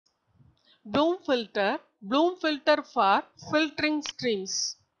Bloom filter for filtering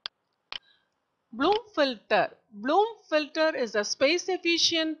streams. Bloom filter is a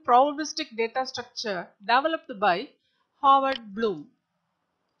space-efficient probabilistic data structure developed by Howard Bloom.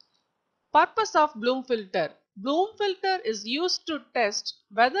 Purpose of Bloom filter. Bloom filter is used to test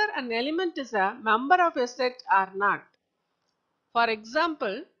whether an element is a member of a set or not. For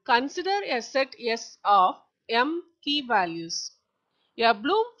example, consider a set S of M key values. A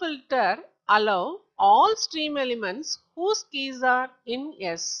Bloom filter allows all stream elements whose keys are in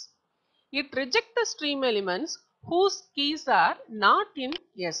S. It rejects the stream elements whose keys are not in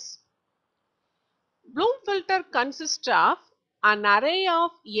S. Bloom filter consists of an array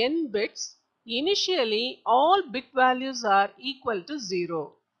of n bits. Initially, all bit values are equal to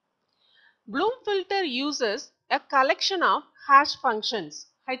 0. Bloom filter uses a collection of hash functions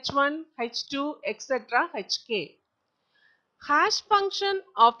h1, h2, etc. hk. Hash function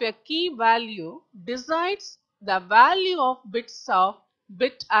of a key value decides the value of bits of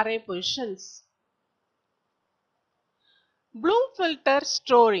bit array positions. Bloom filter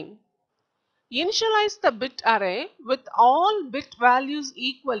storing. Initialize the bit array with all bit values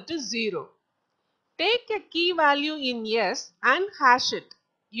equal to 0. Take a key value in S and hash it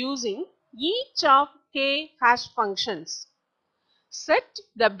using each of k hash functions. Set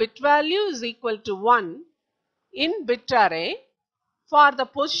the bit value is equal to 1 in bit array for the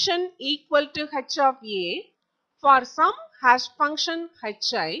position equal to h of a for some hash function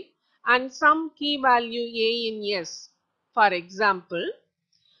hi and some key value a in S. For example,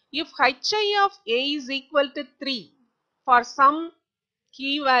 if hi of a is equal to 3 for some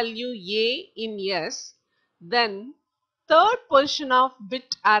key value a in S, then third position of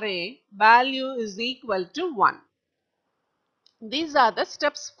bit array value is equal to 1. These are the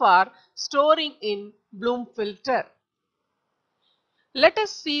steps for storing in Bloom filter. Let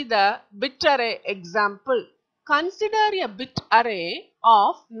us see the bit array example. Consider a bit array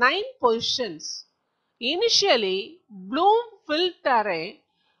of 9 positions. Initially, Bloom filter array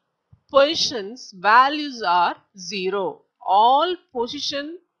positions values are 0. All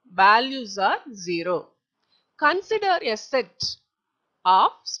position values are 0. Consider a set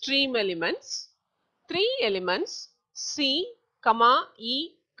of stream elements, 3 elements C, E,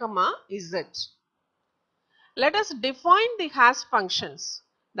 Z. Let us define the hash functions.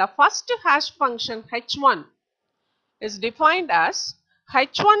 The first hash function h1 is defined as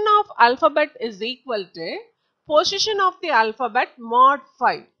h1 of alphabet is equal to position of the alphabet mod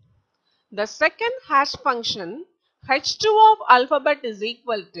 5. The second hash function h2 of alphabet is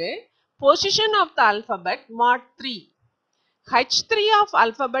equal to position of the alphabet mod 3. h3 of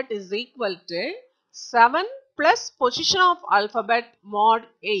alphabet is equal to 7 plus position of alphabet mod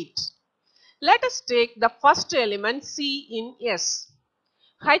 8. Let us take the first element C in S.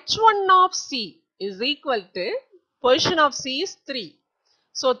 h1 of C is equal to position of C is 3.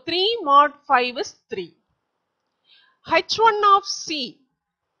 So 3 mod 5 is 3. h1 of C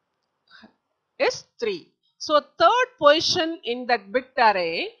is 3. So third position in that bit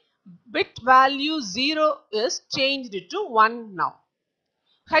array, bit value 0 is changed to 1 now.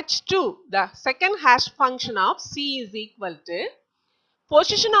 h2, the second hash function of C is equal to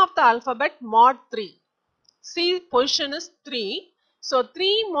position of the alphabet mod 3. C position is 3. So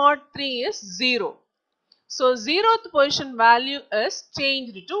 3 mod 3 is 0. So 0th position value is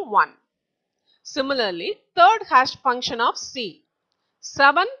changed to 1. Similarly, third hash function of C.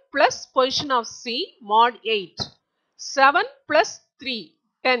 7 plus position of C mod 8. 7 plus 3,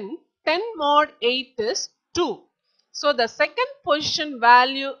 10. 10 mod 8 is 2. So the second position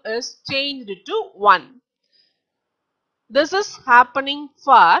value is changed to 1. This is happening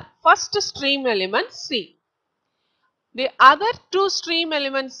for first stream element C. The other two stream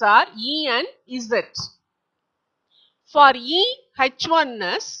elements are E and Z. For E,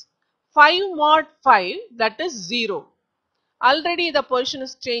 h1 is 5 mod 5, that is 0. Already the position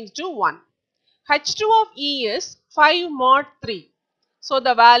is changed to 1. h2 of E is 5 mod 3. So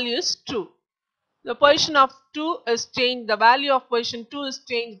the value is 2. The position of 2 is changed, the value of position 2 is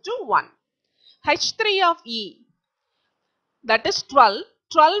changed to 1. h3 of E, that is 12.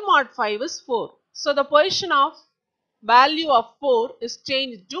 12 mod 5 is 4. So the position of value of 4 is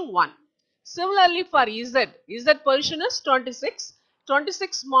changed to 1. Similarly for Z position is 26.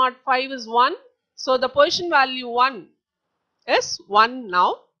 26 mod 5 is 1. So the position value 1 is 1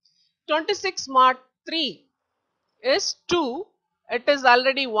 now. 26 mod 3 is 2. It is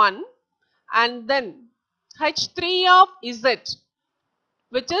already 1. And then h3 of Z,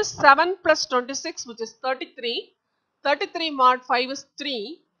 which is 7 plus 26, which is 33. 33 mod 5 is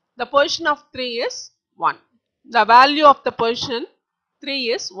 3. The position of 3 is 1. The value of the position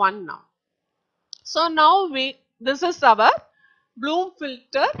 3 is 1 now. So now this is our Bloom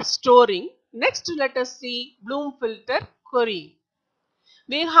filter storing. Next let us see Bloom filter query.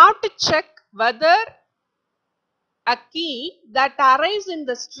 We have to check whether a key that arrives in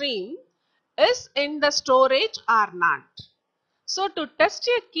the stream is in the storage or not. So to test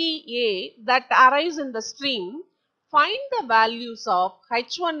a key A that arrives in the stream, find the values of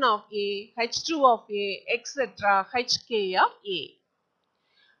H1 of A, H2 of A, etc. Hk of A.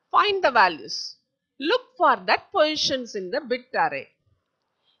 Find the values. Look for that positions in the bit array.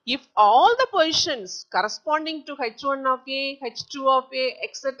 If all the positions corresponding to H1 of A, H2 of A,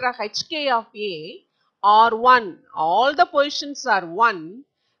 etc. Hk of A are 1, all the positions are 1,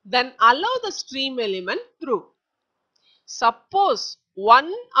 then allow the stream element through. Suppose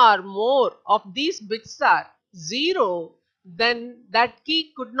one or more of these bits are 0, then that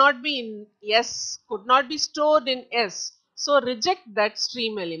key could not be in S, could not be stored in S. So reject that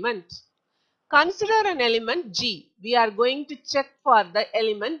stream element. Consider an element G. We are going to check for the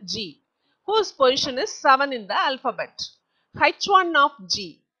element G, whose position is 7 in the alphabet. H1 of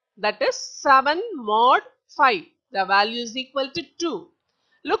G, that is 7 mod 5. The value is equal to 2.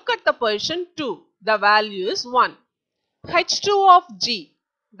 Look at the position 2. The value is 1. H2 of G,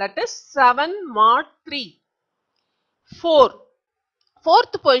 that is 7 mod 3. 4.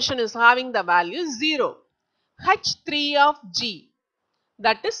 Fourth position is having the value 0. H3 of G,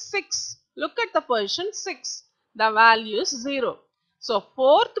 that is 6. Look at the position 6. The value is 0. So,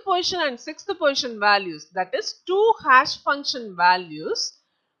 fourth position and sixth position values, that is 2 hash function values,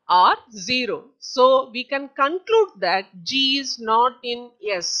 are 0. So, we can conclude that G is not in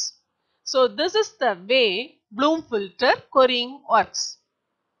S. So, this is the way Bloom filter querying works.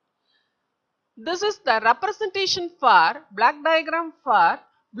 This is the representation for black diagram for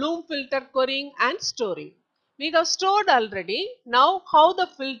Bloom filter querying and storing. We have stored already. Now how the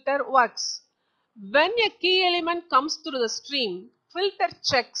filter works. When a key element comes through the stream, filter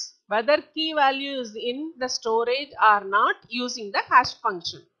checks whether key value is in the storage or not using the hash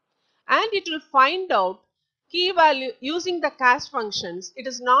function. And it will find out key value using the hash functions. It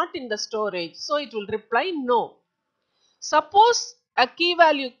is not in the storage. So it will reply no. Suppose a key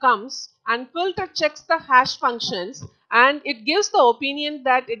value comes and filter checks the hash functions and it gives the opinion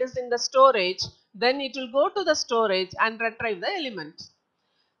that it is in the storage, then it will go to the storage and retrieve the element.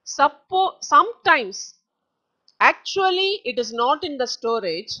 Sometimes actually it is not in the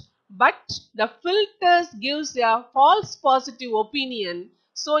storage, but the filters gives a false positive opinion,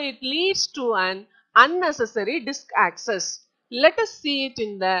 so it leads to an unnecessary disk access. Let us see it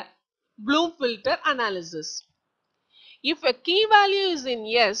in the Bloom filter analysis. If a key value is in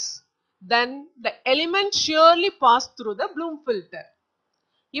S, then the element surely passed through the Bloom filter.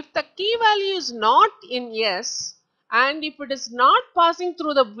 If the key value is not in S and if it is not passing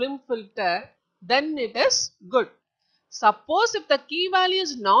through the Bloom filter, then it is good. Suppose if the key value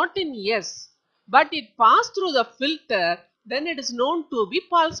is not in S but it passed through the filter, then it is known to be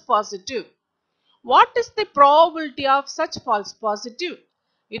false positive. What is the probability of such false positive?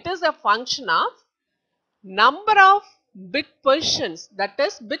 It is a function of number of bit positions, that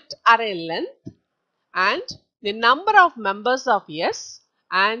is bit array length, and the number of members of S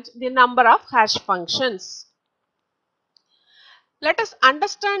and the number of hash functions. Let us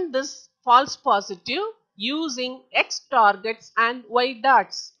understand this false positive using X targets and Y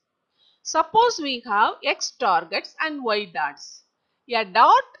dots. Suppose we have X targets and Y dots. A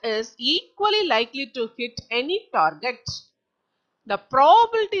dot is equally likely to hit any target. The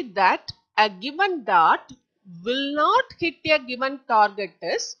probability that a given dot will not hit a given target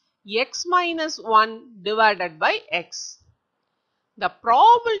is x minus 1 divided by x. The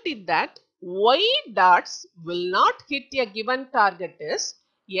probability that y dots will not hit a given target is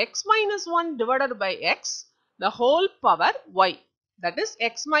x minus 1 divided by x the whole power y. That is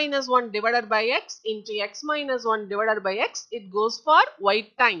x minus 1 divided by x into x minus 1 divided by x. It goes for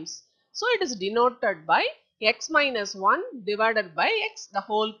y times. So it is denoted by x minus 1 divided by x the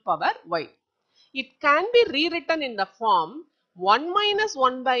whole power y. It can be rewritten in the form 1 minus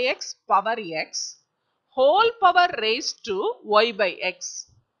 1 by x power x whole power raised to y by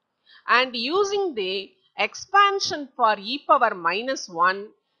x. And using the expansion for e power minus 1,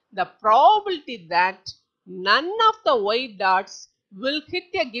 the probability that none of the y dots will hit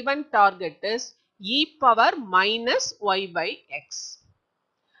a given target is e power minus y by x.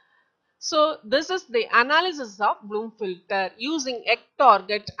 So this is the analysis of Bloom filter using X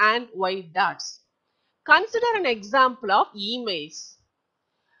target and Y dots. Consider an example of emails.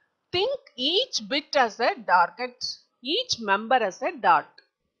 Think each bit as a target, each member as a dot.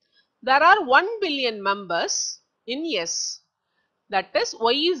 There are 1 billion members in S. that is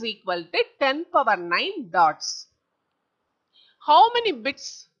y is equal to 10 power 9 dots. How many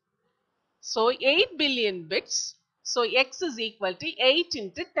bits? So 8 billion bits. So x is equal to 8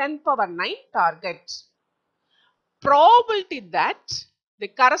 into 10 power 9 target. Probability that the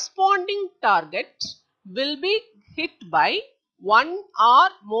corresponding target will be hit by one or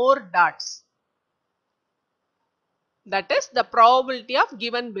more dots. That is, the probability of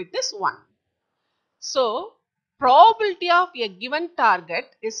given bit is 1. So, probability of a given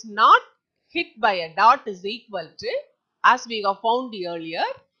target is not hit by a dot is equal to, as we have found earlier,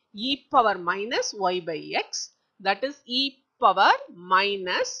 e power minus y by x, that is e power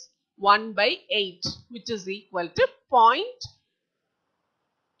minus 1 by 8, which is equal to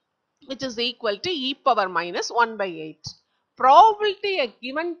e power minus 1 by 8. Probability a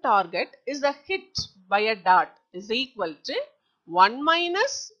given target is a hit by a dot is equal to 1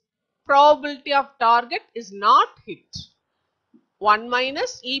 minus probability of target is not hit. 1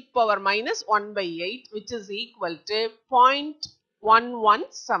 minus e power minus 1 by 8, which is equal to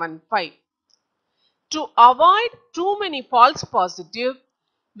 0.1175. To avoid too many false positive,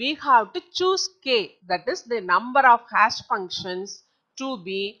 we have to choose k, that is the number of hash functions, to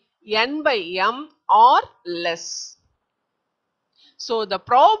be n by m or less. So the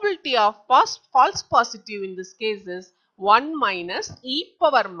probability of false positive in this case is 1 minus e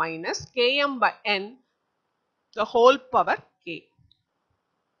power minus km by n the whole power k.